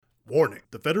Warning,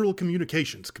 the Federal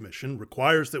Communications Commission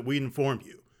requires that we inform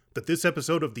you that this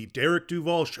episode of The Derek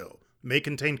Duval Show may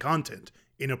contain content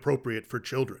inappropriate for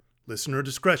children. Listener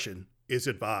discretion is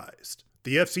advised.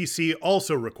 The FCC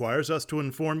also requires us to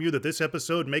inform you that this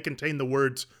episode may contain the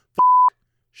words f***,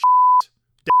 shit,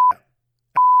 damn,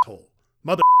 asshole,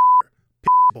 mother***,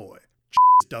 piss boy,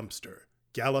 cheese dumpster,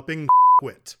 galloping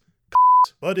quit,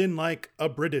 cunt, but in like a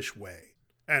British way.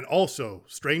 And also,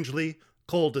 strangely,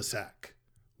 cul-de-sac.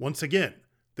 Once again,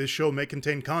 this show may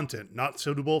contain content not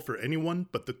suitable for anyone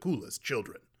but the coolest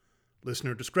children.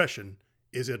 Listener discretion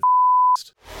is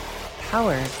advised.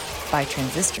 Powered by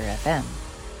Transistor FM.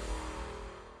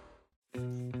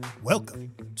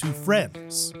 Welcome to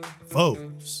Friends,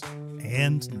 Foes,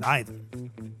 and Neither.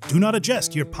 Do not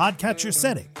adjust your podcatcher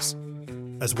settings,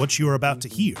 as what you are about to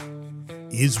hear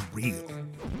is real.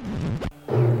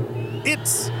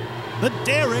 It's the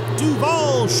Derek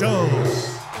Duval Show.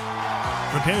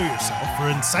 Prepare yourself for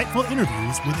insightful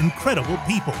interviews with incredible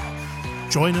people.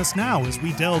 Join us now as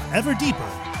we delve ever deeper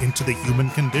into the human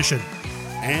condition.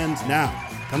 And now,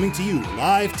 coming to you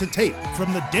live to tape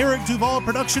From the Derek Duval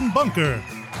production bunker,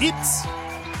 it's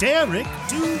Derek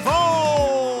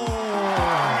Duval!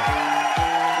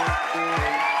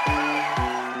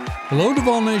 Hello,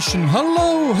 Duval Nation.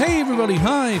 Hello. Hey, everybody.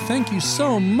 Hi. Thank you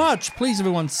so much. Please,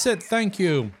 everyone, sit. Thank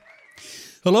you.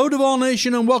 Hello, Duval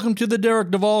Nation, and welcome to the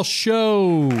Derek Duval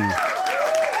Show.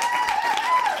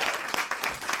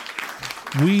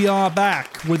 We are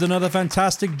back with another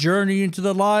fantastic journey into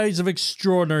the lives of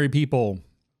extraordinary people.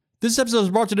 This episode is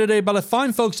brought to you today by the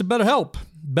fine folks at BetterHelp.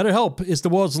 BetterHelp is the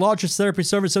world's largest therapy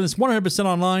service and it's 100%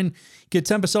 online. Get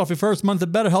 10% off your first month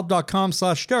at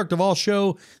betterhelp.com/Derek Duval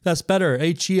Show. That's better,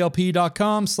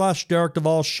 HELP.com/Derek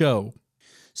Duval Show.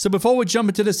 So before we jump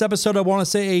into this episode, I want to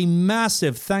say a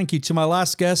massive thank you to my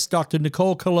last guest, Dr.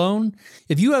 Nicole Colon.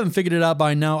 If you haven't figured it out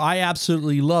by now, I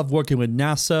absolutely love working with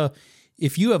NASA.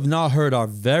 If you have not heard our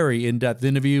very in-depth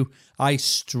interview, I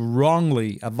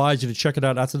strongly advise you to check it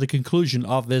out after the conclusion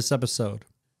of this episode.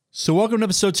 So welcome to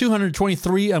episode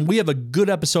 223, and we have a good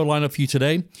episode lined up for you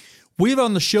today. We have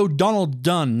on the show Donald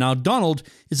Dunn. Now, Donald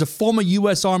is a former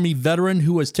U.S. Army veteran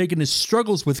who has taken his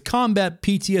struggles with combat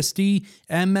PTSD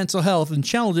and mental health and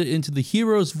channeled it into the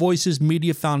Heroes Voices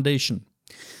Media Foundation.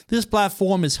 This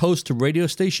platform is host to radio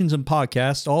stations and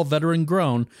podcasts, all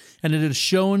veteran-grown, and it has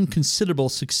shown considerable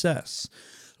success.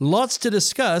 Lots to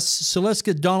discuss, so let's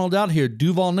get Donald out here.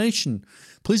 Duval Nation,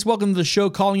 please welcome to the show,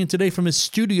 calling in today from his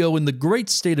studio in the great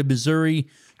state of Missouri,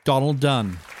 Donald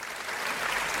Dunn.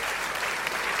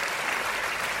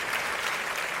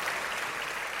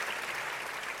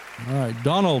 All right,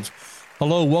 Donald,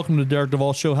 hello, welcome to the Derek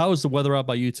Duval Show. How is the weather out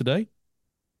by you today?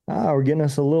 We're getting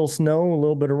us a little snow, a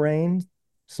little bit of rain,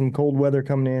 some cold weather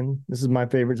coming in. This is my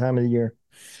favorite time of the year.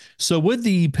 So with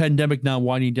the pandemic now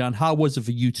winding down, how was it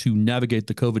for you to navigate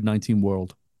the COVID-19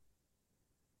 world?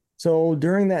 So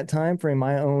during that time frame,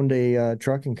 I owned a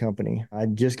trucking company.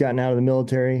 I'd just gotten out of the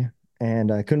military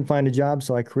and I couldn't find a job,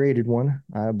 so I created one.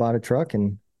 I bought a truck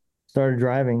and started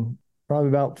driving probably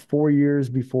about 4 years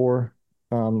before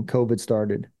COVID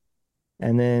started.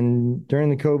 And then during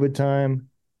the COVID time,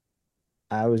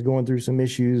 I was going through some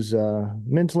issues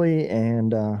mentally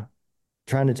and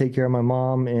trying to take care of my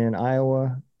mom in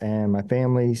Iowa and my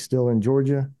family still in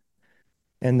Georgia.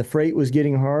 And the freight was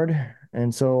getting hard.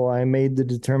 And so I made the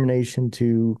determination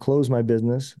to close my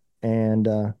business. And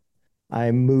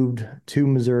I moved to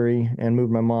Missouri and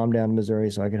moved my mom down to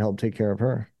Missouri so I could help take care of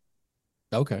her.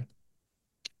 Okay.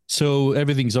 So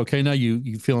everything's okay now?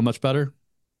 You feeling much better?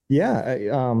 Yeah.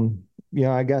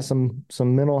 I got some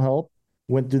mental help,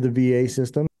 went through the VA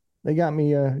system. They got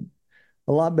me a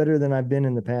lot better than I've been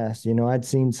in the past. You know, I'd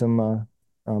seen some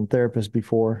therapists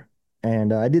before,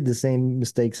 and I did the same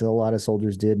mistakes that a lot of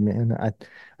soldiers did, man.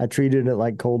 I treated it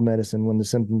like cold medicine. When the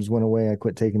symptoms went away, I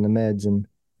quit taking the meds, and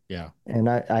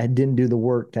I didn't do the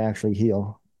work to actually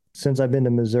heal. Since I've been to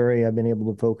Missouri, I've been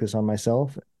able to focus on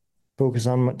myself, focus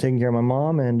on taking care of my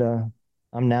mom, and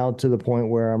I'm now to the point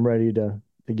where I'm ready to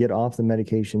get off the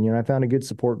medication. You know, I found a good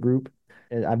support group.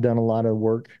 I've done a lot of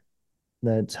work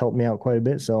that's helped me out quite a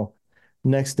bit. So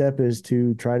next step is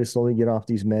to try to slowly get off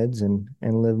these meds and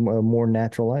live a more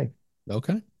natural life.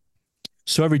 Okay.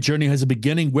 So every journey has a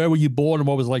beginning. Where were you born and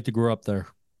what was it like to grow up there?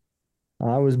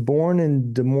 I was born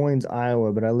in Des Moines,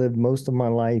 Iowa, but I lived most of my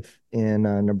life in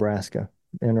Nebraska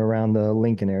and around the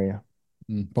Lincoln area.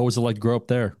 What was it like to grow up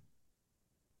there?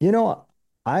 You know,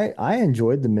 I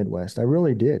enjoyed the Midwest. I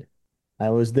really did. I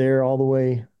was there all the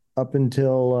way up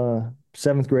until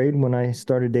 7th grade when I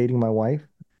started dating my wife.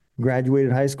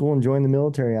 Graduated high school and joined the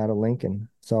military out of Lincoln.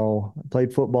 So I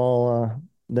played football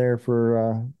there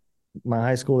for my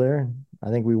high school there. I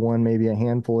think we won maybe a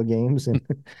handful of games, and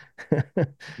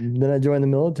then I joined the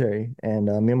military. And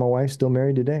me and my wife still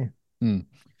married today. Hmm.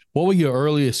 What were your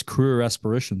earliest career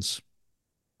aspirations?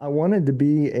 I wanted to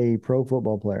be a pro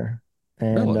football player,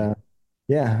 and Really?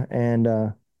 yeah,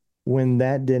 and when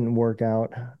that didn't work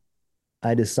out,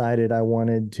 I decided I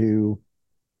wanted to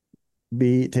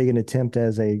be take an attempt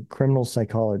as a criminal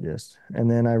psychologist. And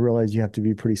then I realized you have to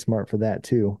be pretty smart for that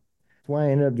too. That's why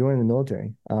I ended up joining the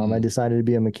military. I Hmm. decided to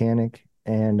be a mechanic,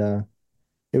 and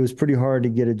it was pretty hard to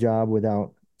get a job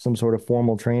without some sort of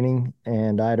formal training.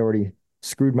 And I'd already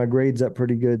screwed my grades up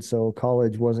pretty good, so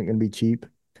college wasn't going to be cheap.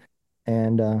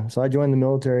 And so I joined the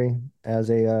military as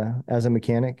a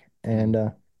mechanic Hmm.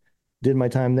 and did my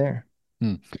time there.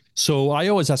 Hmm. So I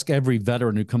always ask every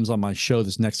veteran who comes on my show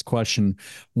this next question: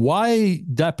 why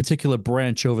that particular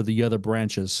branch over the other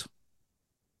branches?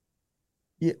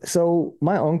 Yeah, so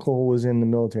my uncle was in the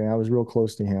military. I was real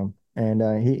close to him, and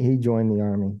he joined the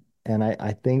army. And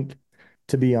I think,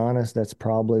 to be honest, that's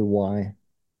probably why.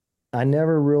 I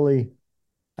never really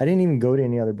I didn't even go to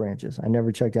any other branches. I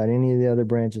never checked out any of the other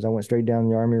branches. I went straight down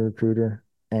the army recruiter,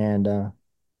 and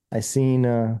I seen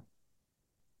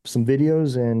some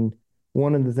videos, and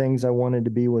one of the things I wanted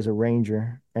to be was a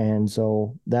ranger, and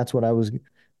so that's what I was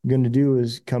going to do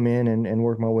is come in and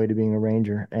work my way to being a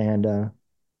ranger. And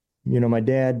my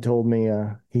dad told me,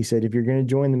 he said, if you're going to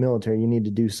join the military, you need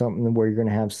to do something where you're going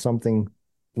to have something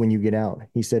when you get out.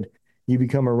 He said, you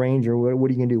become a ranger, what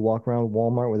are you going to do? Walk around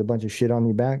Walmart with a bunch of shit on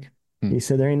your back? Hmm. He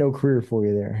said, there ain't no career for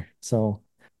you there. So,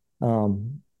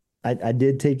 um, I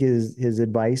did take his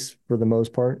advice for the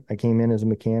most part. I came in as a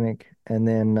mechanic, and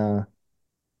then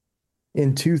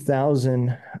in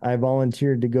 2000, I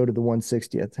volunteered to go to the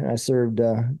 160th. I served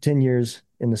 10 years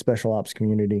in the special ops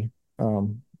community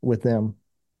with them.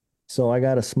 So I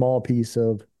got a small piece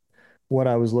of what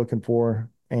I was looking for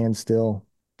and still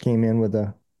came in with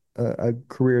a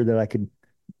career that I could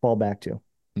fall back to.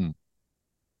 Hmm.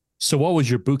 So what was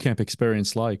your boot camp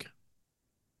experience like?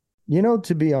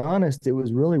 To be honest, it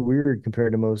was really weird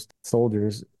compared to most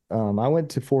soldiers. I went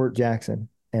to Fort Jackson,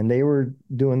 and they were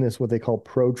doing this, what they call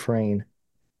pro train,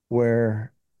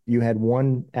 where you had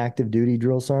one active duty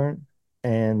drill sergeant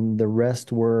and the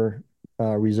rest were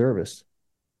reservists.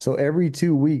 So every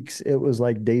 2 weeks, it was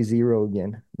like day zero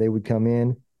again. They would come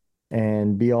in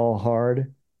and be all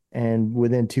hard. And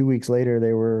within 2 weeks later,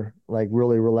 they were like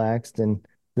really relaxed. And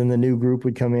then the new group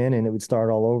would come in and it would start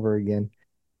all over again.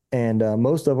 And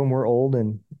most of them were old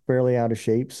and fairly out of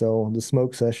shape. So the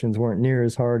smoke sessions weren't near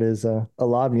as hard as a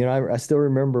lot of them. I still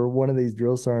remember one of these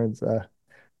drill sergeants.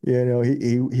 He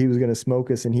was going to smoke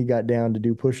us, and he got down to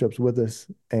do push-ups with us.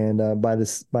 And by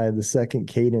the second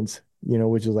cadence,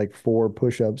 which is like four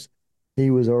push-ups, he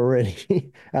was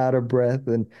already out of breath,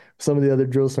 and some of the other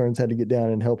drill sergeants had to get down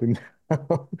and help him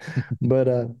out. But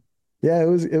yeah, it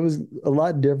was a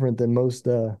lot different than most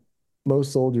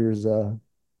soldiers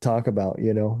talk about.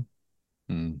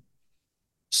 Hmm.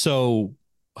 So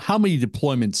how many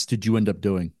deployments did you end up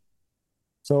doing?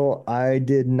 So I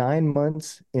did 9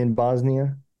 months in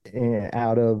Bosnia,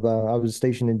 I was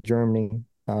stationed in Germany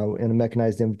in a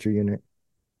mechanized infantry unit.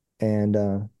 And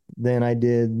then I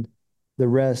did the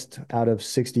rest out of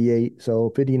 68. So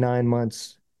 59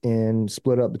 months in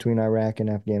split up between Iraq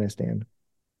and Afghanistan,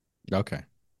 Okay.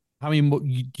 How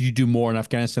many you do more in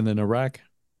Afghanistan than Iraq?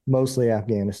 mostly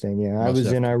Afghanistan. Yeah, I Mostly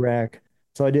was in Afghanistan. Iraq.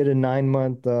 So I did a 9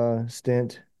 month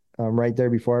stint right there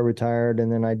before I retired.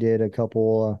 And then I did a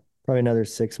couple, probably another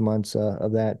 6 months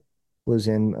of that was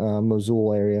in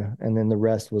Mosul area. And then the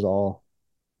rest was all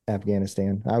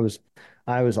Afghanistan. I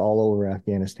was all over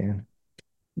Afghanistan.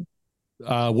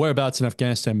 Whereabouts in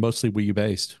Afghanistan mostly were you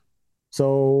based?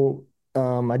 So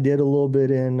I did a little bit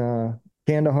in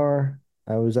Kandahar.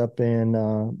 I was up in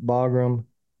Bagram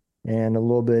and a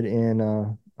little bit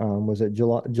in was it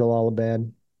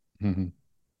Jalalabad? Hmm.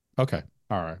 Okay.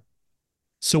 All right.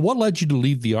 So what led you to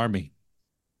leave the army?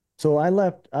 So I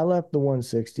left the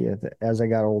 160th as I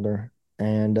got older,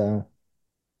 and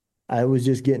I was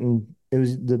just getting it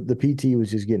was the PT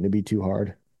was just getting to be too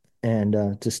hard, and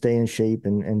to stay in shape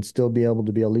and still be able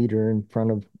to be a leader in front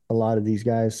of a lot of these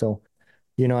guys. So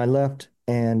I left,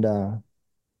 and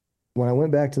when I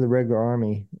went back to the regular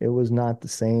army, it was not the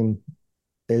same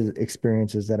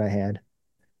experiences that I had.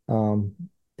 Um,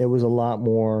 it was a lot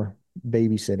more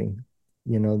babysitting.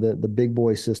 The big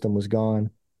boy system was gone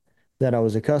that I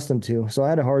was accustomed to. So I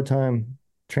had a hard time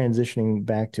transitioning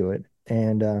back to it.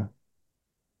 And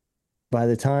by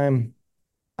the time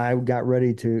I got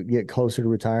ready to get closer to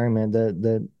retirement,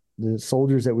 the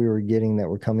soldiers that we were getting that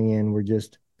were coming in were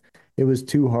just it was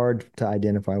too hard to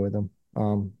identify with them.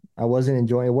 I wasn't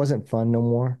enjoying it wasn't fun no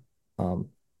more. Um,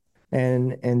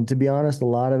 and to be honest, a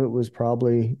lot of it was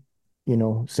probably,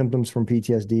 symptoms from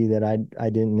PTSD that I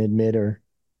didn't admit or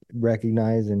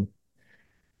recognize, and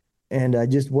I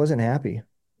just wasn't happy.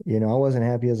 I wasn't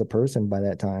happy as a person by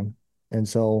that time. And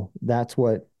so that's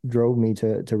what drove me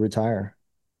to retire.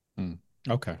 Hmm.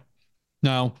 Okay.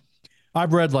 Now,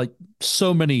 I've read like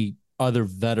so many other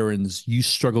veterans, you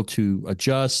struggled to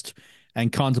adjust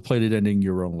and contemplated ending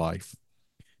your own life.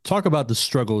 Talk about the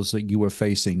struggles that you were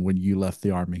facing when you left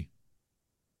the Army.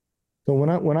 So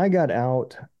when I got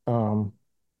out,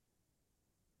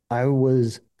 I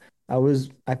was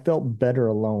I felt better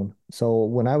alone. So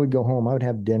when I would go home, I would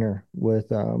have dinner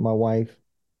with my wife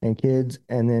and kids,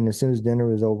 and then as soon as dinner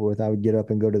was over with, I would get up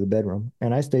and go to the bedroom.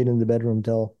 And I stayed in the bedroom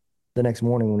until the next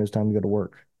morning when it was time to go to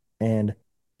work. And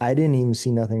I didn't even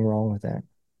see nothing wrong with that.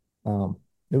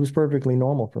 It was perfectly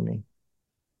normal for me.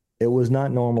 It was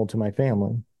not normal to my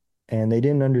family, and they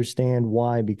didn't understand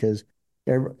why because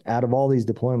out of all these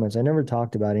deployments, I never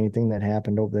talked about anything that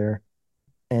happened over there,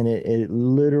 and it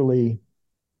literally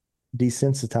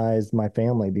desensitized my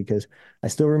family because I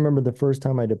still remember the first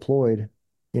time I deployed,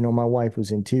 my wife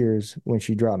was in tears when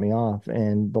she dropped me off.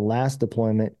 And the last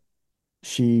deployment,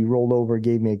 she rolled over,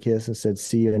 gave me a kiss, and said,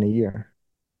 "See you in a year."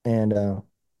 And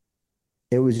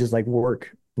it was just like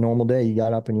work, normal day. You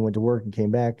got up and you went to work and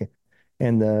came back.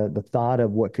 And the thought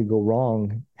of what could go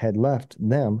wrong had left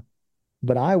them,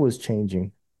 but I was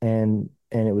changing and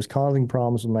it was causing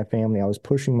problems with my family. I was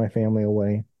pushing my family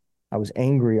away. I was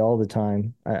angry all the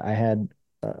time. I had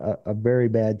a very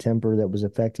bad temper that was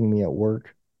affecting me at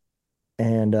work.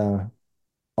 And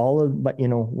but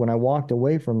when I walked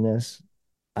away from this,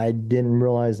 I didn't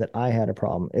realize that I had a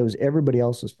problem. It was everybody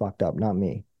else was fucked up, not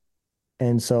me.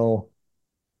 And so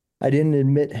I didn't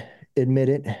admit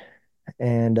it.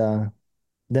 And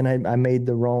then I made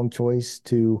the wrong choice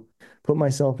to put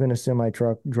myself in a semi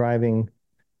truck driving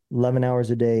 11 hours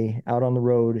a day out on the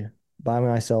road by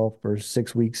myself for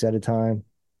 6 weeks at a time.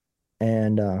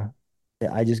 And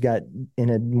I just got in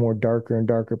a more darker and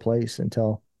darker place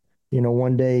until,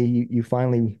 one day you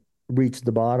finally reach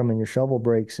the bottom and your shovel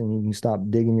breaks and you can stop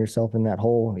digging yourself in that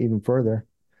hole even further.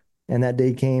 And that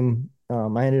day came,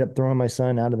 I ended up throwing my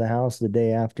son out of the house the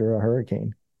day after a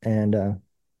hurricane. And,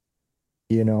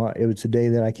 it was a day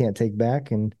that I can't take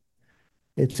back. And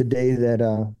it's a day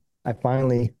that I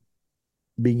finally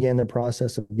began the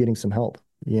process of getting some help.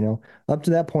 Up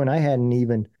to that point, I hadn't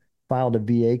even filed a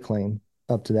VA claim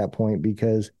up to that point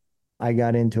because I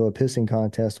got into a pissing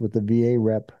contest with the VA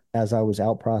rep as I was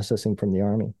out processing from the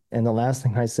Army. And the last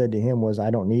thing I said to him was,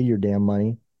 "I don't need your damn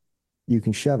money. You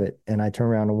can shove it." And I turned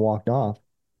around and walked off.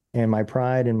 And my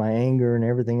pride and my anger and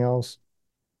everything else,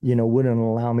 wouldn't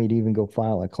allow me to even go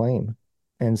file a claim.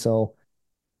 And so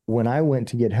when I went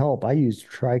to get help, I used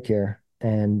TRICARE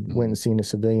and went and seen a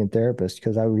civilian therapist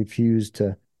because I refused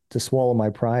to swallow my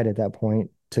pride at that point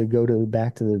to go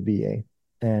back to the VA.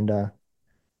 And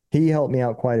he helped me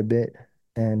out quite a bit.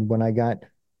 And when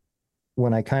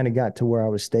I kind of got to where I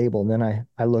was stable, then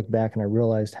I looked back and I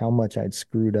realized how much I'd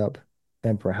screwed up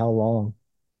and for how long.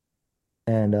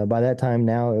 And by that time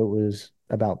now it was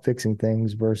about fixing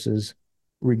things versus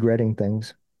regretting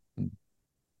things.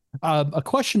 A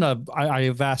question I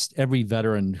have asked every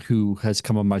veteran who has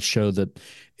come on my show that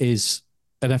is,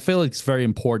 and I feel like it's very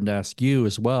important to ask you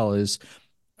as well, is,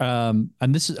 and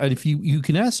this is, and if you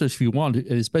can answer this if you want,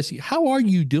 is basically, how are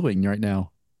you doing right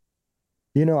now?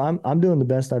 I'm doing the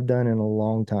best I've done in a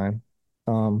long time.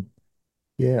 Um,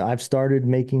 yeah, I've started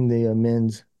making the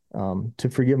amends to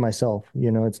forgive myself.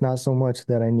 It's not so much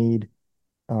that I need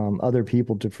other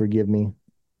people to forgive me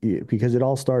because it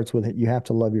all starts with it. You have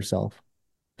to love yourself.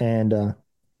 And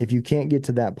if you can't get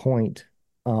to that point,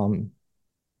 um,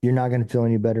 you're not going to feel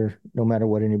any better no matter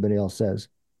what anybody else says.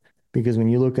 Because when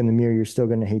you look in the mirror, you're still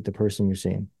going to hate the person you're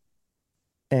seeing.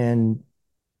 And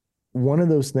one of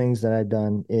those things that I've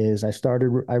done is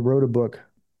I wrote a book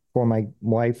for my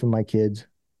wife and my kids.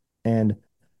 And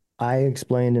I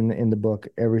explained in the book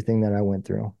everything that I went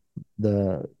through,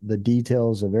 the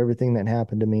details of everything that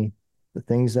happened to me, the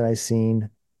things that I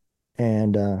seen,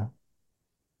 and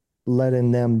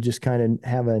letting them just kind of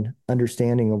have an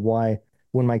understanding of why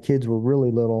when my kids were really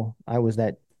little, I was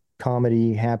that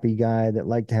comedy, happy guy that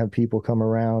liked to have people come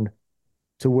around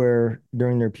to where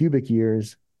during their pubic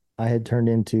years, I had turned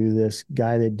into this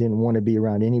guy that didn't want to be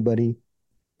around anybody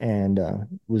and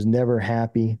was never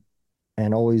happy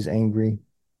and always angry.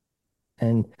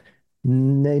 And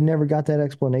they never got that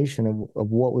explanation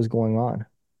of what was going on.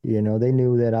 They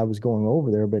knew that I was going over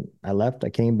there, but I left,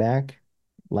 I came back,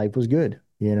 life was good.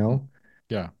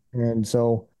 Yeah. And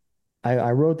so I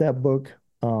wrote that book,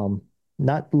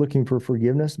 not looking for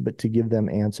forgiveness, but to give them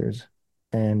answers.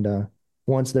 And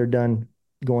once they're done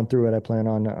going through it, I plan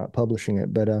on publishing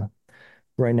it. But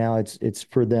right now, it's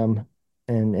for them,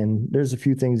 and there's a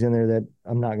few things in there that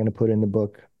I'm not going to put in the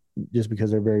book just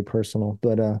because they're very personal.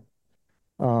 But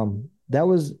that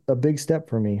was a big step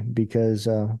for me because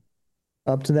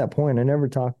up to that point, I never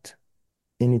talked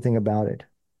anything about it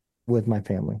with my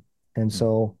family, and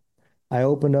so I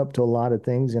opened up to a lot of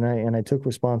things, and I took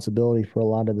responsibility for a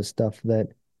lot of the stuff that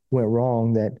went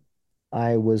wrong that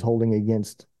I was holding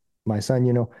against my son.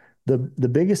 You know, the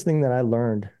biggest thing that I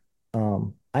learned,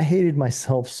 I hated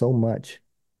myself so much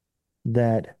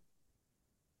that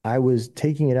I was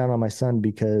taking it out on my son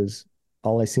because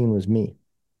all I seen was me.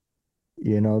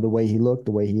 You know, the way he looked,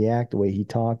 the way he acted, the way he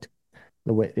talked,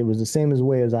 the way it was the same as the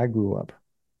way as I grew up.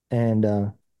 And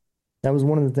that was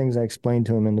one of the things I explained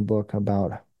to him in the book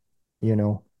about, you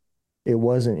know, it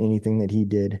wasn't anything that he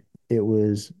did. It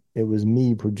was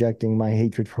me projecting my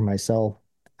hatred for myself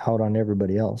out on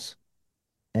everybody else.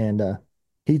 And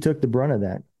he took the brunt of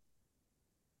that.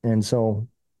 And so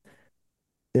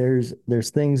there's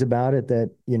things about it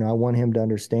that, you know, I want him to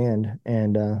understand.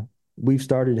 And we've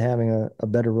started having a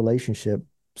better relationship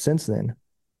since then.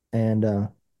 And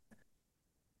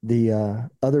the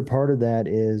other part of that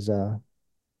is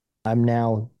I'm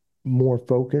now more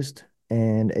focused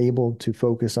and able to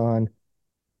focus on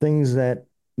things that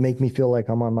make me feel like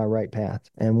I'm on my right path.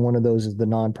 And one of those is the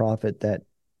nonprofit that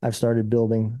I've started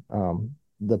building.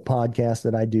 The podcast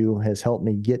that I do has helped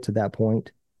me get to that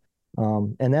point.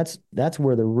 And that's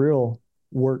where the real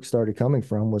work started coming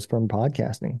from, was from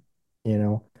podcasting. You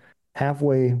know,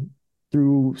 halfway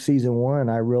through season 1,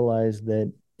 I realized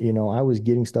that, you know, I was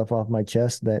getting stuff off my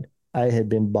chest that I had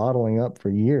been bottling up for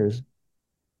years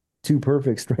to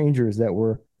perfect strangers that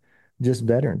were just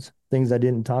veterans, things I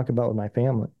didn't talk about with my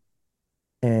family.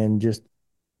 And just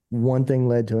one thing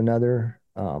led to another.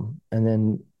 And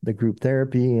then the group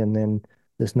therapy, and then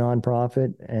this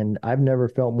nonprofit. And I've never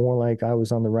felt more like I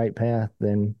was on the right path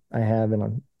than I have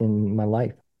in my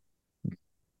life.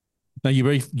 Now,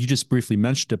 you just briefly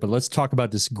mentioned it, but let's talk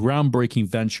about this groundbreaking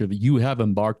venture that you have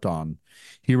embarked on,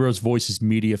 Heroes Voices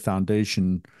Media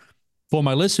Foundation. For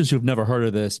my listeners who have never heard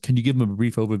of this, can you give them a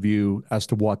brief overview as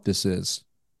to what this is?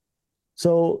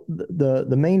 So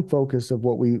the main focus of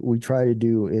what we try to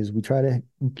do is we try to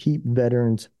keep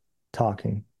veterans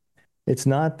talking. It's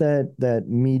not that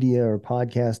media or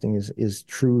podcasting is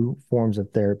true forms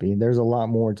of therapy. There's a lot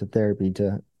more to therapy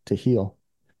to heal.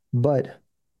 But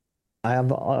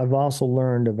I've also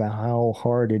learned about how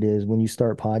hard it is when you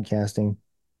start podcasting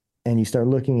and you start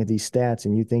looking at these stats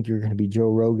and you think you're going to be Joe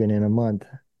Rogan in a month,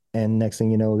 and next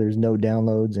thing you know, there's no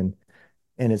downloads, and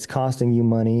it's costing you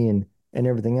money and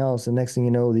everything else. And next thing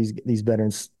you know, these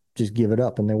veterans just give it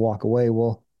up and they walk away.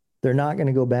 Well, they're not going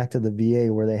to go back to the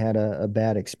VA where they had a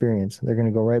bad experience. They're going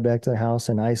to go right back to their house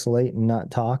and isolate and not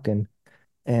talk. And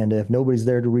if nobody's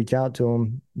there to reach out to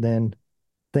them, then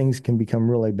things can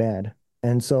become really bad.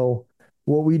 And so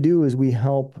what we do is we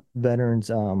help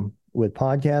veterans with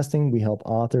podcasting. We help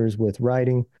authors with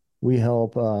writing. We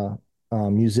help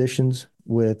musicians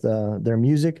with their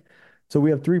music. So we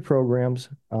have 3 programs.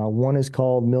 One is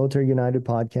called Military United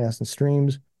Podcasts and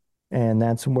Streams, and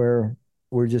that's where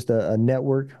we're just a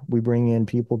network. We bring in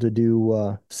people to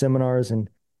do seminars and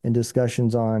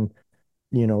discussions on,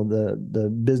 you know, the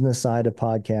business side of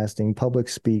podcasting, public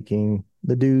speaking,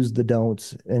 the do's, the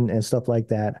don'ts, and stuff like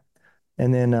that.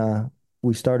 And then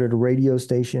we started a radio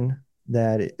station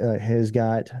that has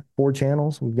got 4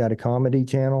 channels. We've got a comedy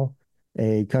channel,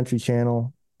 a country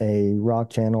channel, a rock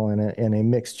channel, and a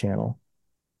mixed channel.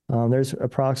 There's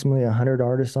approximately 100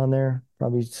 artists on there,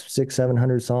 probably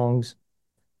 600-700 songs,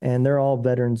 and they're all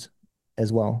veterans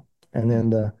as well. And then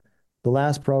the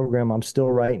last program, I'm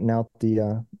still writing out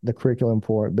the curriculum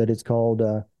for it, but it's called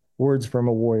Words from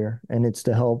a Warrior, and it's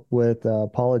to help with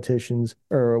politicians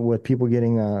or with people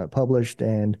getting published,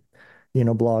 and, you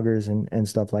know, bloggers and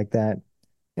stuff like that.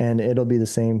 And it'll be the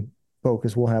same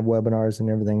focus. We'll have webinars and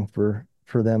everything for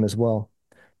them as well.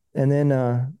 And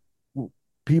then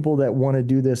people that want to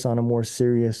do this on a more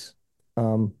serious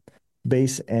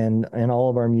base, and all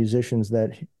of our musicians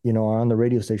that, you know, are on the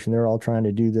radio station, they're all trying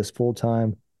to do this full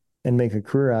time and make a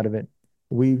career out of it.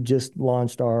 We've just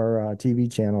launched our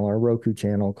TV channel, our Roku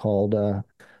channel, called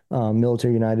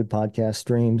Military United Podcast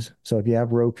Streams. So if you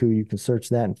have Roku, you can search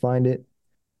that and find it.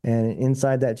 And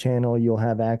inside that channel, you'll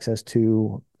have access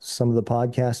to some of the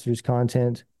podcasters'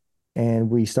 content. And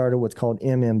we started what's called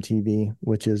MMTV,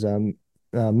 which is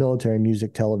military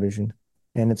music television,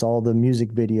 and it's all the music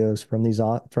videos from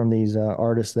these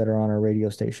artists that are on our radio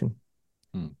station.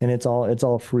 And it's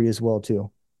all free as well too.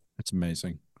 That's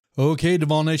amazing. Okay,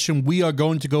 Duval Nation, we are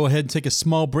going to go ahead and take a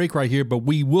small break right here, but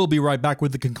we will be right back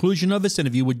with the conclusion of this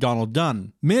interview with Donald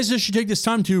Dunn. Mrs. should take this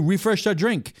time to refresh that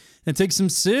drink and take some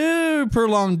super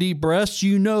long deep breaths.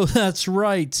 You know that's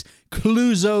right,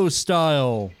 Clouseau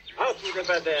style. Out with the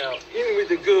bad air, in with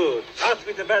the good. Out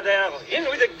with the bad air, in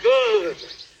with the good.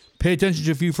 Pay attention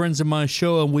to a few friends of my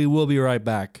show, and we will be right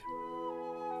back.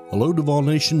 Hello, Duval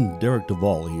Nation. Derek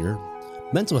Duval here.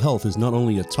 Mental health is not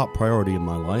only a top priority in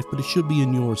my life, but it should be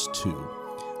in yours too.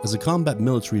 As a combat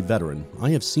military veteran, I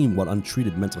have seen what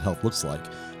untreated mental health looks like,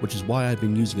 which is why I've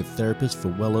been using a therapist for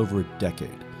well over a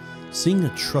decade. Seeing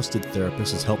a trusted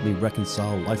therapist has helped me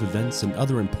reconcile life events and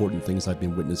other important things I've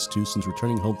been witness to since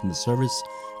returning home from the service,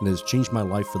 and has changed my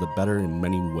life for the better in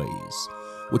many ways.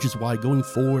 Which is why going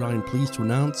forward I am pleased to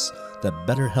announce that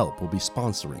BetterHelp will be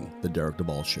sponsoring The Derek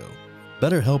Duval Show.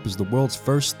 BetterHelp is the world's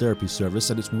first therapy service,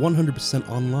 and it's 100%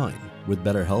 online. With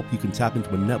BetterHelp, you can tap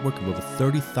into a network of over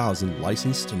 30,000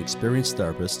 licensed and experienced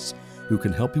therapists who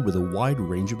can help you with a wide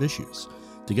range of issues.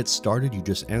 To get started, you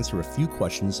just answer a few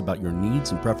questions about your needs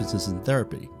and preferences in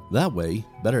therapy. That way,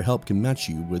 BetterHelp can match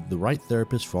you with the right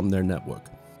therapist from their network.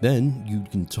 Then, you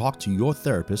can talk to your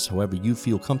therapist however you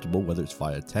feel comfortable, whether it's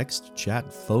via text,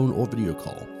 chat, phone, or video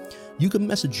call. You can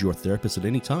message your therapist at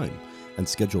any time and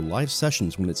schedule live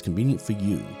sessions when it's convenient for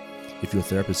you. If your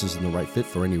therapist isn't the right fit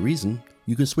for any reason,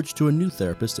 you can switch to a new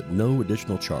therapist at no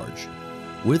additional charge.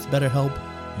 With BetterHelp,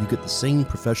 you get the same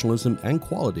professionalism and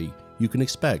quality you can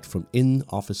expect from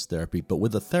in-office therapy, but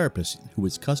with a therapist who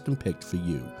is custom-picked for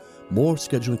you, more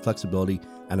scheduling flexibility,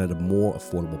 and at a more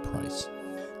affordable price.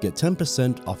 Get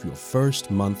 10% off your first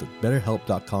month at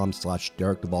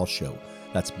betterhelp.com/Derek Duval Show.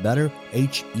 That's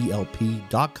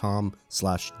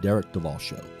betterhelp.com/Derek Duval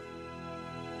Show.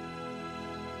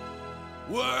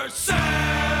 We're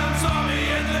Sam's Army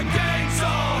and the gang's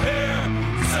all here.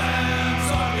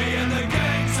 Sam's Army and the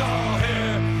gang's all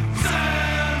here.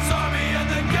 Sam's Army and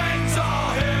the gang's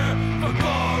all here. For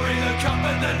glory, the cup,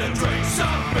 and then to drink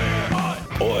some beer.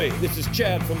 Oi, this is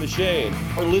Chad from The Shame.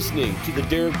 You're listening to The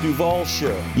Derek Duval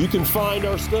Show. You can find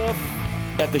our stuff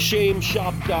at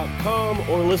theshameshop.com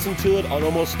or listen to it on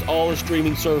almost all the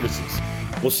streaming services.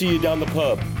 We'll see you down the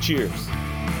pub. Cheers.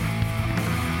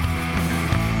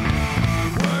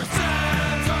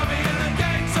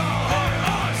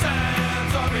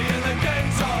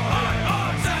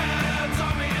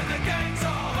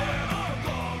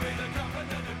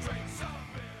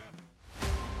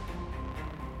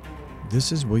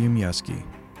 This is William Yeske,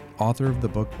 author of the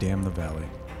book Damn the Valley.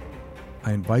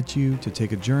 I invite you to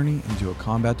take a journey into a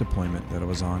combat deployment that I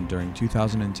was on during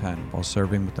 2010 while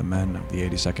serving with the men of the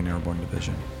 82nd Airborne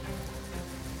Division.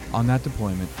 On that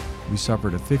deployment, we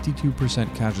suffered a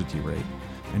 52% casualty rate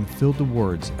and filled the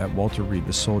wards at Walter Reed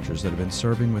with soldiers that had been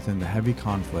serving within the heavy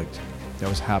conflict that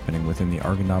was happening within the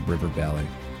Arghandab River Valley.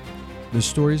 The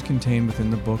stories contained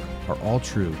within the book are all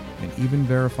true and even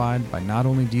verified by not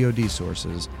only DoD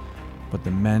sources, but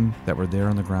the men that were there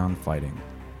on the ground fighting.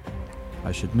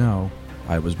 I should know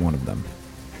I was one of them.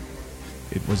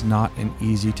 It was not an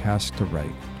easy task to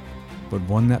write, but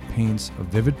one that paints a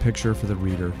vivid picture for the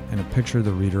reader and a picture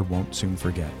the reader won't soon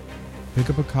forget. Pick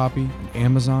up a copy at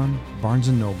Amazon, Barnes &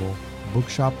 Noble,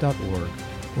 bookshop.org,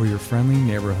 or your friendly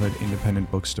neighborhood independent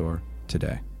bookstore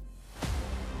today.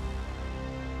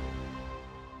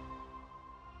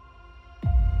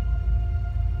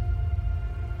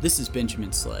 This is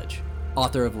Benjamin Sledge,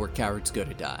 author of Where Cowards Go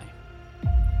to Die.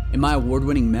 In my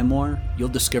award-winning memoir, you'll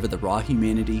discover the raw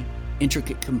humanity,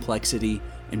 intricate complexity,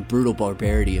 and brutal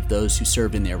barbarity of those who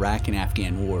served in the Iraq and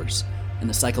Afghan wars, and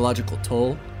the psychological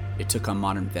toll it took on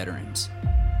modern veterans.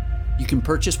 You can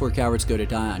purchase Where Cowards Go to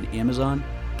Die on Amazon,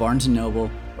 Barnes & Noble,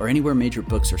 or anywhere major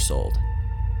books are sold.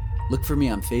 Look for me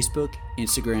on Facebook,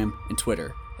 Instagram, and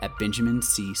Twitter at Benjamin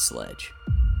C. Sledge.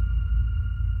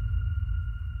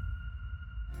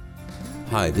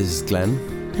 Hi, this is Glenn.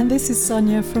 And this is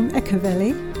Sonia from Echo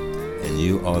Valley. And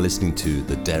you are listening to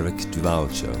The Derek Duval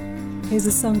Show. Here's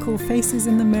a song called Faces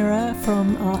in the Mirror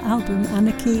from our album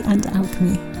Anarchy and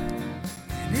Alchemy.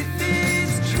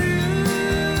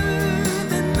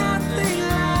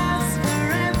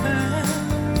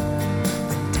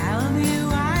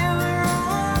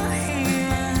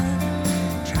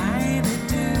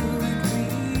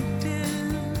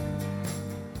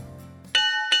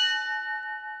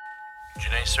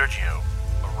 Sergio,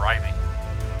 arriving.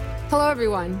 Hello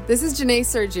everyone, this is Janae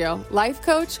Sergio, life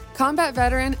coach, combat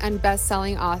veteran, and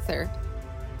best-selling author.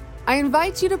 I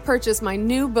invite you to purchase my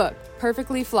new book,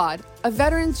 Perfectly Flawed, a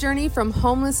veteran's journey from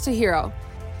homeless to hero.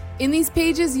 In these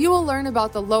pages, you will learn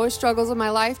about the lowest struggles of my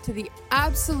life to the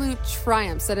absolute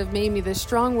triumphs that have made me the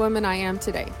strong woman I am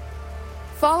today.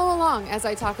 Follow along as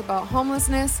I talk about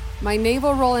homelessness, my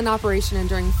naval role in Operation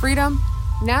Enduring Freedom,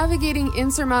 navigating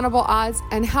insurmountable odds,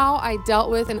 and how I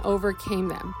dealt with and overcame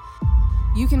them.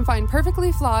 You can find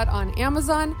Perfectly Flawed on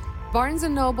Amazon, Barnes &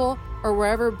 Noble, or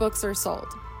wherever books are sold.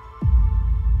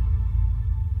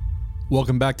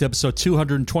 Welcome back to episode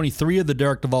 223 of the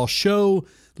Derek Duvall Show.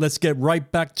 Let's get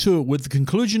right back to it with the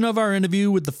conclusion of our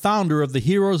interview with the founder of the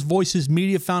Heroes Voices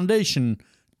Media Foundation,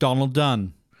 Donald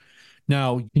Dunn.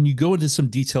 Now, can you go into some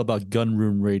detail about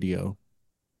Gunroom Radio?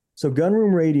 So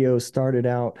Gunroom Radio started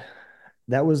out,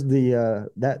 that was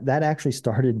that actually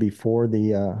started before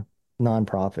the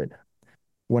nonprofit.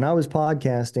 When I was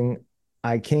podcasting,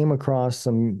 I came across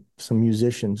some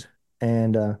musicians,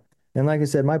 and like I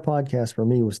said, my podcast for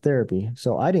me was therapy.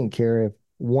 So I didn't care if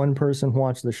one person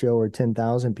watched the show or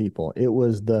 10,000 people. It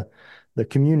was the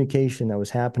communication that was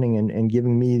happening and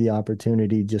giving me the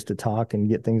opportunity just to talk and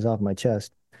get things off my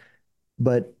chest.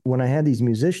 But when I had these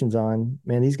musicians on,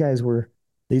 man, these guys were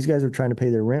trying to pay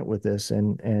their rent with this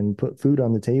and put food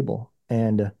on the table.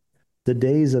 And the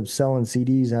days of selling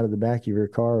CDs out of the back of your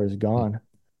car is gone.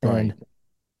 Right. And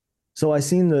so I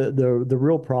seen the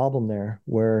real problem there,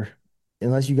 where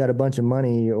unless you got a bunch of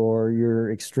money or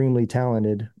you're extremely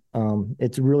talented,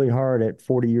 it's really hard at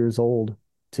 40 years old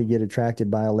to get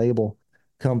attracted by a label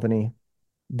company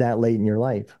that late in your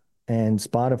life. And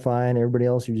Spotify and everybody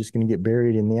else, you're just going to get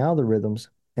buried in the algorithms,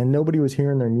 and nobody was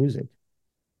hearing their music.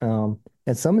 And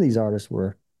some of these artists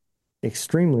were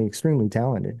extremely, extremely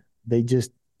talented. They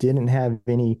just didn't have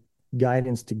any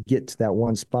guidance to get to that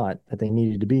one spot that they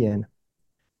needed to be in.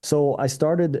 So I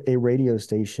started a radio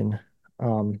station,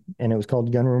 and it was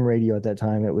called Gunroom Radio at that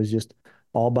time. It was just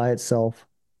all by itself,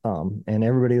 and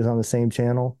everybody was on the same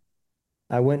channel.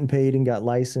 I went and paid and got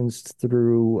licensed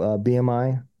through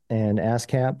BMI and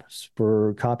ASCAP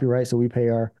for copyright. So we pay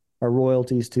our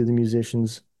royalties to the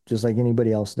musicians just like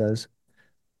anybody else does.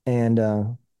 And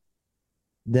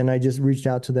then I just reached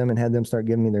out to them and had them start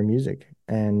giving me their music.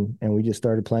 And we just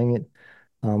started playing it.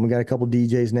 We got a couple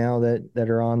DJs now that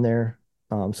are on there.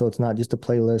 So it's not just a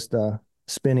playlist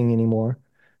spinning anymore.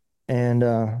 And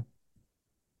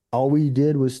all we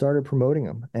did was started promoting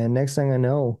them. And next thing I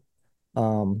know,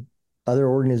 other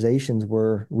organizations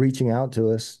were reaching out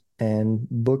to us and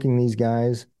booking these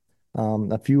guys.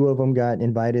 A few of them got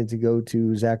invited to go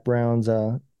to Zach Brown's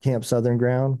Camp Southern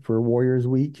Ground for Warriors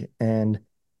Week and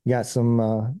got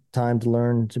some time to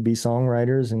learn to be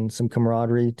songwriters and some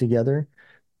camaraderie together.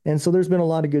 And so there's been a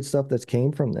lot of good stuff that's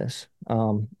came from this.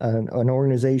 An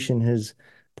organization has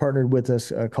partnered with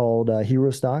us called Hero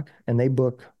Stock, and they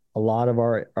book a lot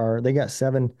of they got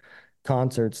 7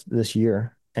 concerts this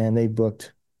year, and they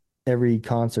booked every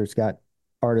concert's got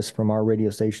artists from our radio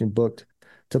station booked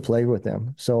to play with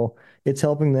them. So it's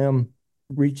helping them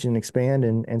reach and expand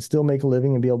and still make a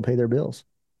living and be able to pay their bills.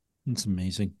 It's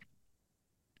amazing.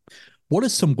 What are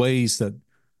some ways that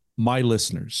my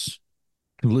listeners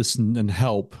can listen and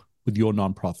help with your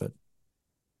nonprofit?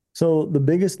 So the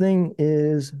biggest thing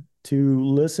is to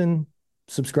listen,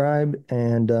 subscribe,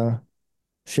 and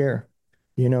share.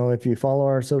 You know, if you follow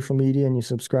our social media and you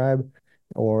subscribe,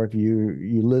 or if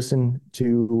you listen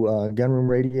to Gunroom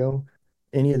Radio,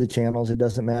 any of the channels, it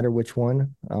doesn't matter which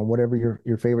one, whatever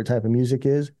your favorite type of music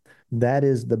is, that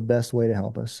is the best way to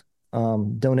help us.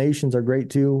 Donations are great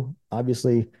too.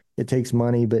 Obviously, it takes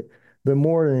money, but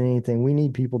more than anything, we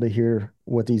need people to hear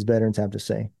what these veterans have to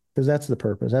say, because that's the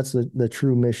purpose. That's the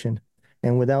true mission.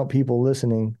 And without people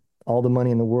listening, all the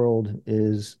money in the world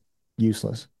is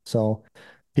useless. So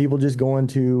people just going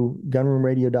to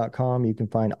gunroomradio.com. You can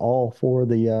find all 4 of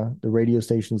the radio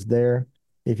stations there.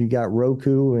 If you got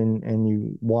Roku and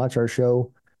you watch our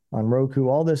show on Roku,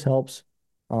 all this helps.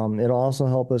 It'll also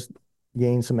help us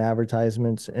gain some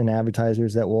advertisements and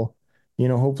advertisers that will,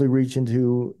 hopefully reach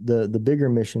into the bigger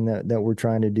mission that we're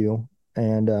trying to do.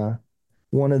 And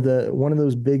one of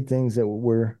those big things that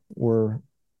we're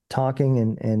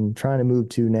talking and trying to move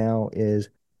to now is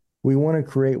we want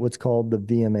to create what's called the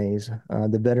VMAs,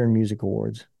 the Veteran Music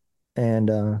Awards. And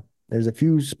there's a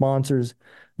few sponsors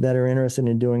that are interested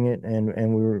in doing it.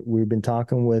 And we've been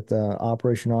talking with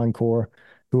Operation Encore,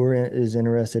 who is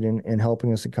interested in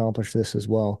helping us accomplish this as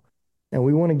well. And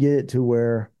we want to get it to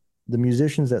where the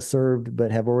musicians that served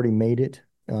but have already made it,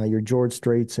 your George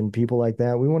Straits and people like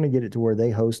that, we want to get it to where they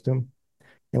host them.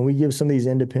 And we give some of these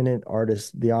independent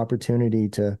artists the opportunity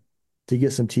to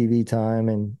get some TV time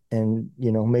and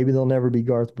maybe they'll never be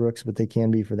Garth Brooks, but they can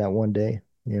be for that one day,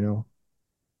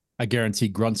 I guarantee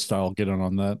Grunt Style will get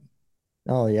on that.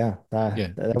 Oh yeah. That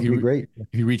would be great.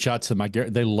 If you reach out to them,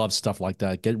 they love stuff like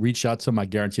that. Reach out to them. I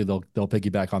guarantee they'll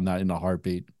piggyback on that in a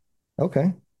heartbeat.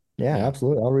 Okay. Yeah,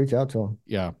 absolutely. I'll reach out to them.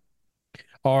 Yeah.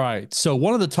 All right. So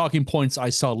one of the talking points I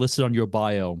saw listed on your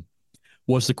bio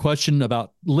was the question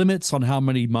about limits on how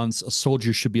many months a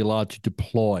soldier should be allowed to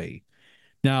deploy.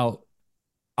 Now,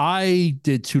 I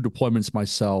did 2 deployments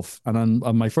myself, and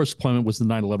on my first deployment was the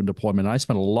 9/11 deployment. I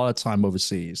spent a lot of time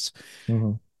overseas.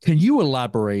 Mhm. Can you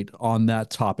elaborate on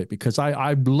that topic? Because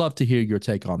I'd love to hear your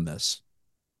take on this.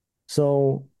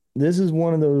 So this is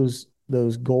one of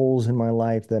those goals in my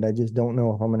life that I just don't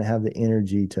know if I'm going to have the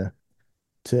energy to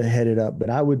head it up. But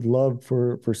I would love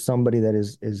for somebody that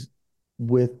is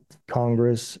with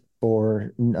Congress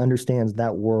or understands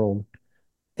that world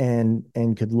and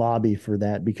could lobby for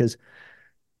that, because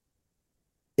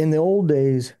in the old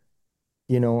days,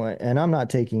 and I'm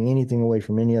not taking anything away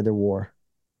from any other war,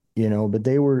 but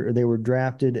they were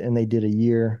drafted and they did a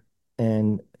year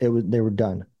and they were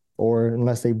done, or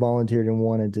unless they volunteered and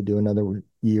wanted to do another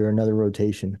year, another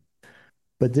rotation.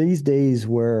 But these days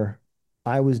where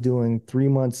I was doing 3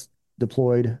 months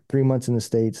deployed, 3 months in the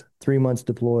States, 3 months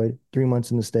deployed, 3 months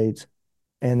in the States,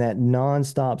 and that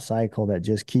nonstop cycle that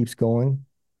just keeps going,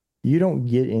 you don't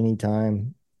get any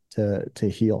time to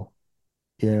heal.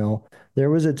 There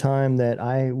was a time that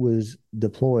I was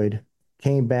deployed,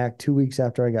 came back 2 weeks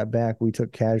after I got back, we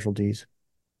took casualties,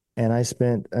 and I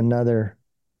spent another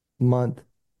month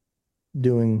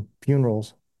doing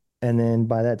funerals. And then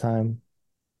by that time,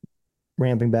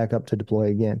 ramping back up to deploy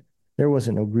again. There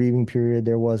wasn't no grieving period.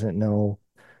 There wasn't no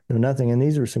nothing. And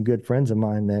these were some good friends of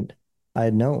mine that I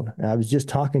had known. I was just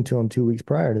talking to them 2 weeks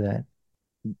prior to that.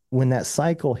 When that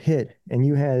cycle hit and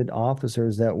you had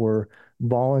officers that were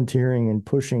volunteering and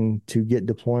pushing to get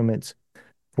deployments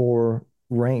for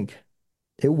rank,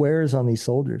 it wears on these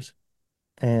soldiers.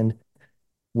 And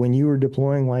when you were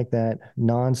deploying like that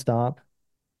nonstop,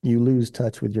 you lose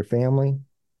touch with your family.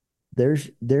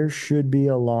 There should be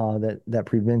a law that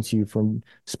prevents you from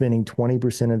spending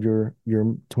 20% of your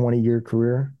 20-year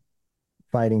career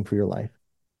fighting for your life.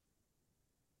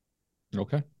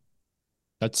 Okay.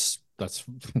 That's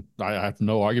I have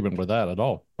no argument with that at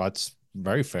all. That's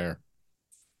very fair.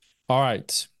 All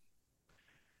right.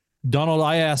 Donald,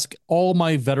 I ask all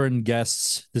my veteran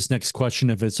guests this next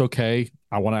question. If it's okay,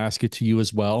 I want to ask it to you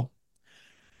as well.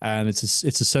 And it's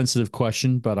a sensitive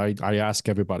question, but I ask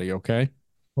everybody, okay?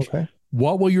 Okay.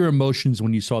 What were your emotions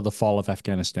when you saw the fall of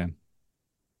Afghanistan?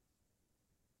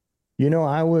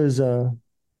 I was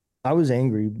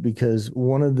angry because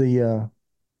one of the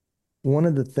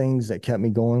things that kept me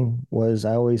going was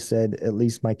I always said, at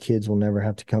least my kids will never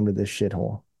have to come to this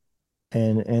shithole.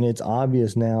 And it's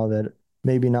obvious now that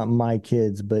maybe not my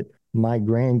kids, but my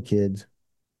grandkids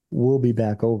will be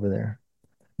back over there.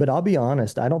 But I'll be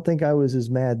honest, I don't think I was as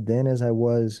mad then as I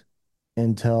was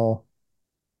until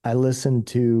I listened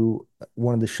to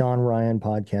one of the Sean Ryan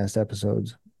podcast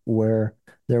episodes where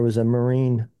there was a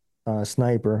Marine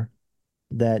sniper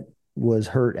that was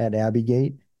hurt at Abbey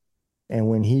Gate. And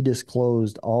when he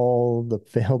disclosed all the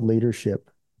failed leadership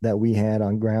that we had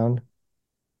on ground,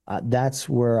 that's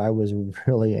where I was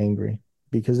really angry,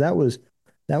 because that was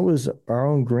our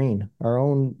own green, our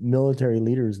own military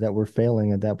leaders that were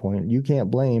failing at that point. You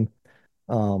can't blame,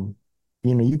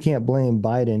 you can't blame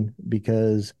Biden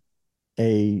because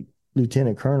a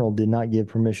lieutenant colonel did not give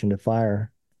permission to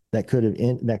fire that could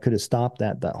have stopped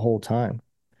that whole time.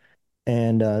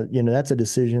 And that's a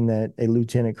decision that a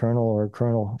lieutenant colonel or a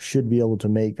colonel should be able to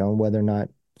make on whether or not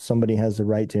somebody has the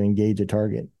right to engage a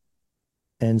target.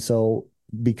 And so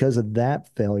because of that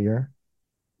failure,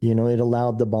 it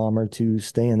allowed the bomber to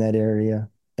stay in that area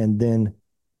and then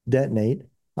detonate.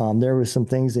 There was some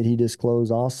things that he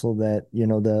disclosed also that,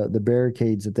 the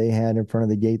barricades that they had in front of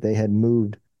the gate, they had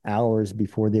moved hours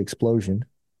before the explosion.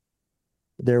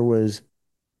 There was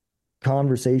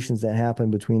conversations that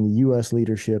happened between the U.S.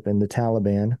 leadership and the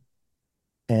Taliban.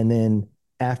 And then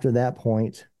after that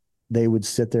point, they would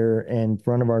sit there in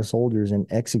front of our soldiers and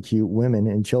execute women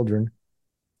and children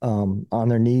on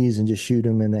their knees and just shoot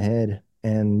them in the head.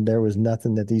 And there was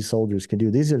nothing that these soldiers could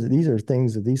do. These are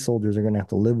things that these soldiers are going to have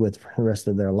to live with for the rest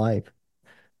of their life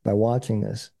by watching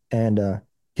this. And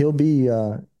he'll be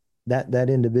that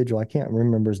individual. I can't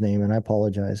remember his name, and I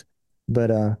apologize,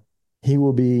 but he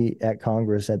will be at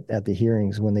Congress at the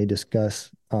hearings when they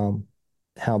discuss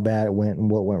how bad it went and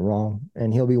what went wrong.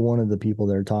 And he'll be one of the people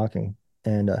that are talking.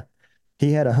 And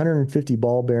he had 150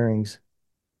 ball bearings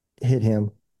hit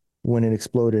him when it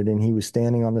exploded, and he was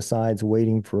standing on the sides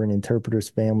waiting for an interpreter's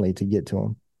family to get to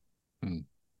him.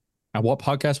 And what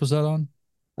podcast was that on?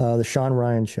 The Sean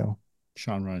Ryan Show.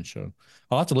 Sean Ryan Show.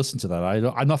 I'll have to listen to that.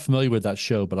 I'm not familiar with that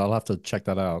show, but I'll have to check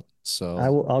that out. So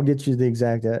I'll get you the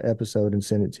exact episode and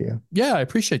send it to you. Yeah, I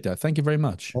appreciate that. Thank you very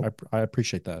much. I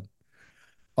appreciate that.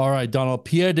 All right, Donald.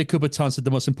 Pierre de Coubertin said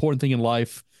the most important thing in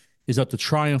life is not the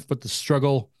triumph, but the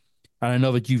struggle. And I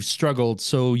know that you've struggled,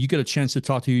 so you get a chance to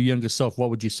talk to your younger self. What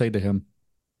would you say to him?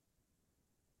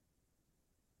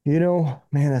 Man,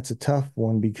 that's a tough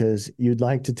one because you'd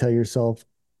like to tell yourself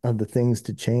of the things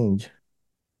to change,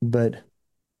 but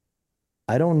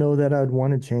I don't know that I'd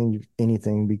want to change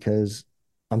anything because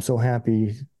I'm so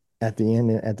happy at the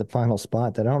end, at the final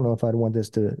spot, that I don't know if I'd want this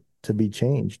to be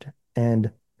changed.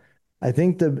 And I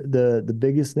think the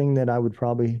biggest thing that I would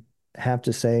probably have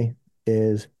to say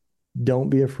is don't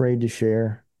be afraid to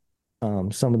share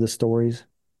some of the stories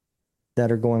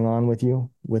that are going on with you,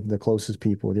 with the closest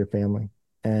people, with your family.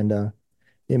 And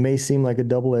it may seem like a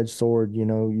double-edged sword.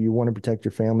 You want to protect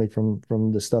your family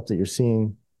from the stuff that you're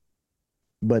seeing,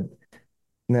 but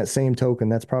in that same token,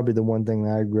 that's probably the one thing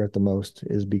that I regret the most,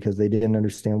 is because they didn't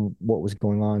understand what was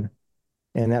going on.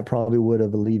 And that probably would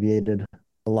have alleviated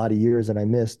a lot of years that I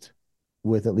missed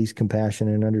with at least compassion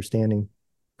and understanding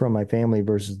from my family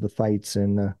versus the fights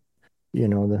and,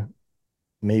 the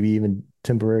maybe even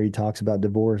temporary talks about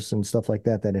divorce and stuff like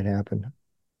that had happened.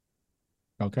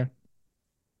 Okay.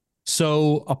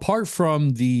 So apart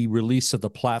from the release of the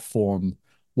platform,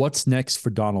 what's next for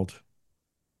Donald?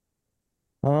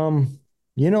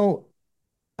 You know,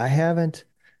 I haven't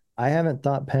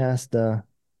thought past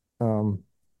what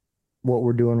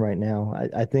we're doing right now.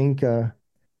 I think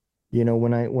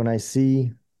when I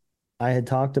see, I had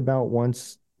talked about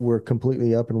once we're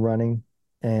completely up and running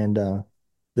and the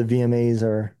VMAs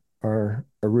are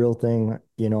a real thing.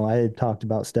 I had talked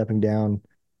about stepping down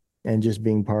and just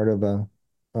being part of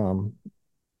um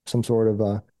some sort of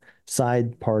a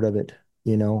side part of it,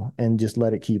 and just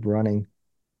let it keep running.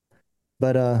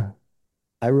 But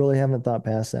I really haven't thought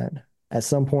past that. At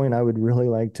some point, I would really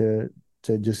like to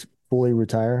just fully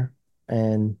retire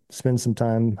and spend some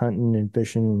time hunting and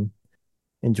fishing and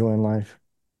enjoying life.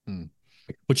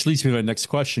 Which leads me to my next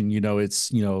question. I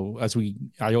always ask,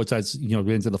 get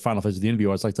into the final phase of the interview.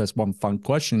 I always like to ask one fun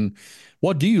question.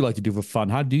 What do you like to do for fun?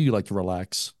 How do you like to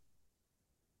relax?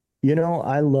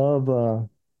 I love,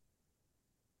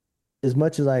 as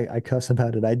much as I cuss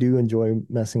about it, I do enjoy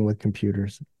messing with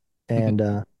computers. And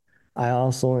I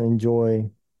also enjoy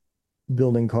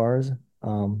building cars.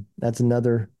 That's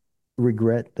another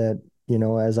regret that,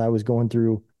 as I was going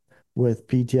through with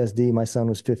PTSD, my son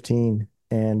was 15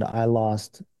 and I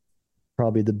lost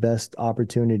probably the best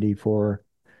opportunity for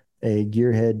a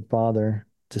gearhead father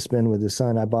to spend with his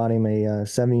son. I bought him a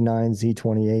 79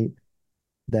 Z28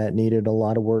 that needed a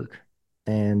lot of work.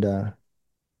 And our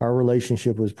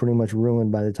relationship was pretty much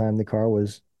ruined by the time the car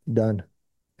was done.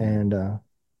 And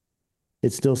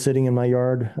it's still sitting in my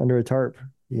yard under a tarp,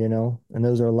 and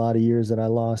those are a lot of years that I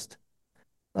lost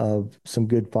of some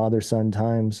good father-son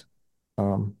times.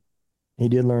 Um, he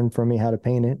did learn from me how to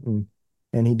paint it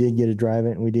and he did get to drive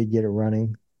it and we did get it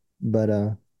running. But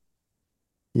I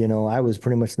was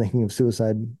pretty much thinking of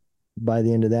suicide by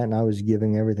the end of that and I was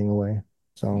giving everything away.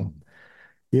 So,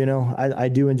 I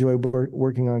do enjoy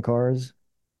working on cars.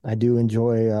 I do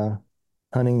enjoy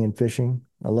hunting and fishing.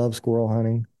 I love squirrel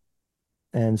hunting.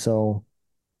 And so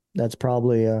those are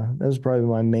probably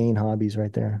my main hobbies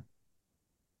right there.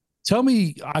 Tell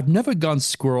me, I've never gone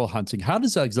squirrel hunting. How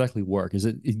does that exactly work? Is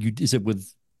it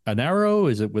with an arrow?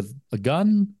 Is it with a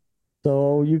gun?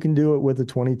 So you can do it with a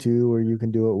 22 or you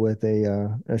can do it with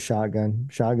a shotgun.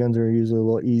 Shotguns are usually a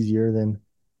little easier than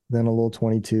a little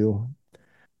 22,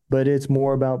 but it's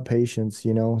more about patience.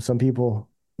 Some people,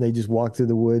 they just walk through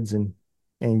the woods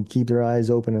and keep their eyes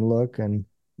open and look. And,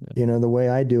 the way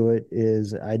I do it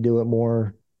is I do it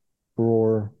more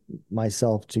for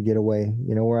myself to get away.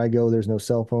 Where I go, there's no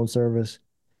cell phone service.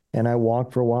 And I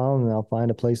walk for a while and I'll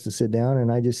find a place to sit down and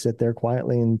I just sit there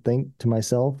quietly and think to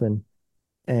myself and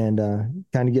kind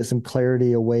of get some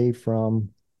clarity away from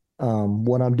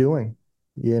what I'm doing,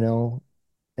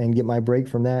 and get my break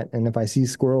from that. And if I see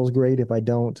squirrels, great. If I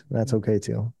don't, that's okay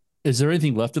too. Is there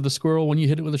anything left of the squirrel when you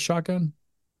hit it with a shotgun?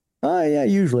 Yeah,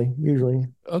 usually.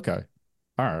 Okay.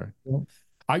 All right. Yeah.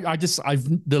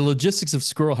 The logistics of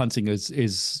squirrel hunting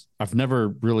is I've never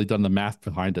really done the math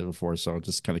behind it before, so I'm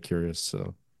just kind of curious.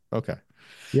 So, okay.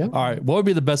 Yeah. All right. What would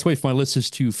be the best way for my listeners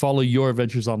to follow your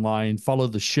adventures online, follow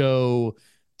the show,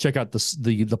 check out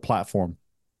the platform?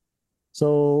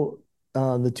 So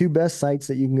the two best sites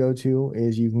that you can go to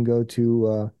is you can go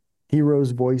to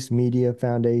Heroes Voice Media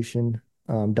Foundation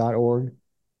 .org,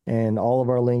 and all of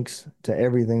our links to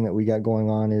everything that we got going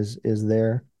on is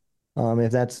there.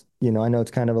 If that's, I know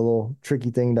it's kind of a little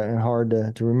tricky thing and hard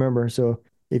to remember. So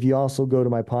if you also go to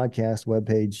my podcast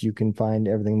webpage, you can find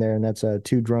everything there. And that's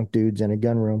Two Drunk Dudes in a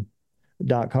Gun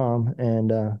Room.com.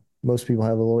 And most people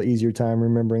have a little easier time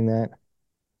remembering that.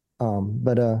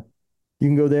 But you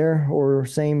can go there, or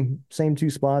same two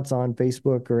spots on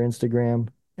Facebook or Instagram,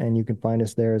 and you can find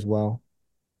us there as well.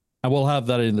 And we'll have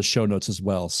that in the show notes as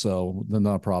well, so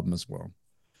not a problem as well.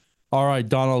 All right,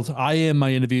 Donald, I end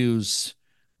my interviews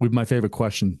with my favorite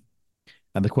question.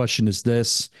 And the question is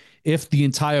this: if the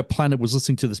entire planet was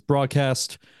listening to this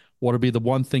broadcast, what would be the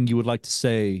one thing you would like to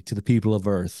say to the people of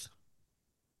Earth?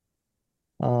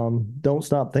 Don't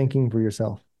stop thinking for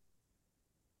yourself.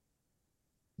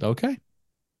 Okay,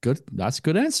 good. That's a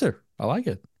good answer. I like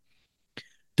it.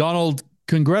 Donald,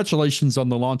 congratulations on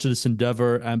the launch of this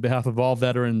endeavor. On behalf of all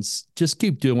veterans, just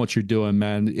keep doing what you're doing,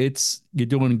 man. You're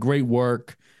doing great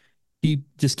work.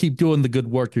 Keep doing the good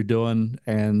work you're doing,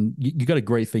 and you got a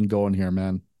great thing going here,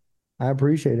 man. I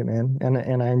appreciate it, man.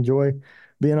 And I enjoy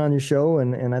being on your show,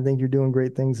 and I think you're doing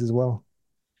great things as well.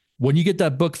 When you get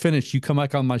that book finished, you come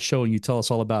back on my show and you tell us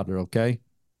all about it, okay?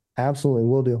 Absolutely,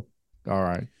 will do. All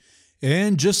right.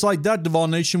 And just like that, Duval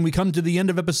Nation, we come to the end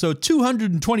of episode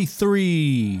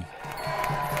 223.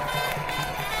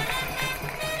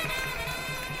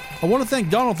 I want to thank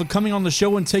Donald for coming on the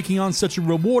show and taking on such a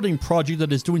rewarding project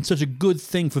that is doing such a good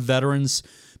thing for veterans.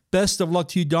 Best of luck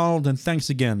to you, Donald, and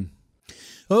thanks again.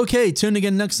 Okay, tune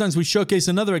again next time as we showcase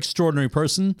another extraordinary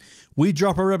person. We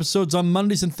drop our episodes on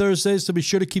Mondays and Thursdays, so be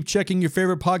sure to keep checking your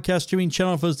favorite podcast streaming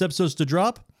channel for those episodes to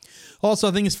drop. Also,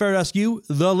 I think it's fair to ask you,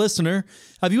 the listener,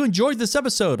 have you enjoyed this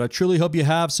episode? I truly hope you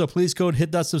have, so please go and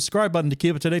hit that subscribe button to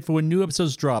keep up to date for when new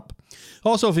episodes drop.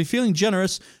 Also, if you're feeling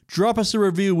generous, drop us a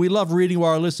review. We love reading what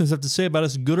our listeners have to say about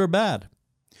us, good or bad.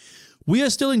 We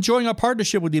are still enjoying our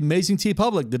partnership with the amazing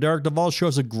TeePublic. The Derek Duval Show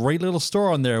has a great little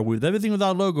store on there with everything with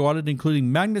our logo on it,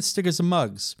 including magnets, stickers, and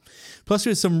mugs. Plus,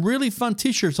 we have some really fun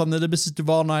t-shirts on there that Mrs.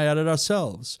 Duval and I added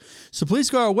ourselves. So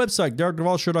please go to our website,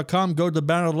 DerekDuvalShow.com, go to the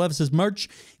banner that left says merch,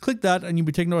 click that, and you'll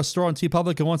be taken to our store on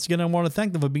TeePublic. And once again, I want to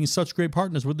thank them for being such great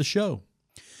partners with the show.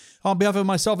 On behalf of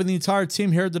myself and the entire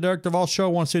team here at the Derek Duval Show, I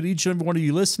want to say to each and every one of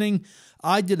you listening,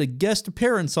 I did a guest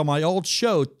appearance on my old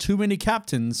show, Too Many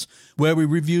Captains, where we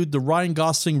reviewed the Ryan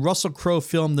Gosling-Russell Crowe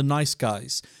film, The Nice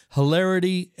Guys.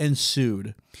 Hilarity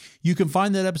ensued. You can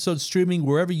find that episode streaming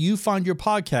wherever you find your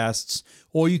podcasts,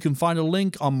 or you can find a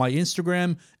link on my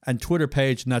Instagram and Twitter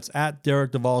page, and that's at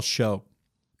Derek Duval Show.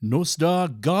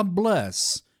 Nostar, God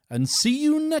bless, and see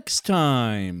you next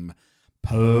time,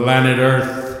 Planet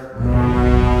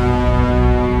Earth.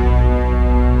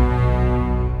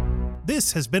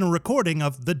 This has been a recording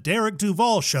of The Derek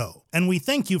Duval Show, and we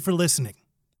thank you for listening.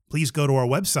 Please go to our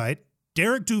website,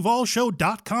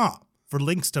 DerekDuvalShow.com, for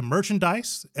links to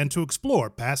merchandise and to explore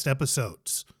past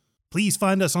episodes. Please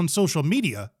find us on social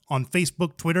media on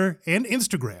Facebook, Twitter, and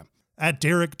Instagram at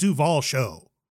Derek Duval Show.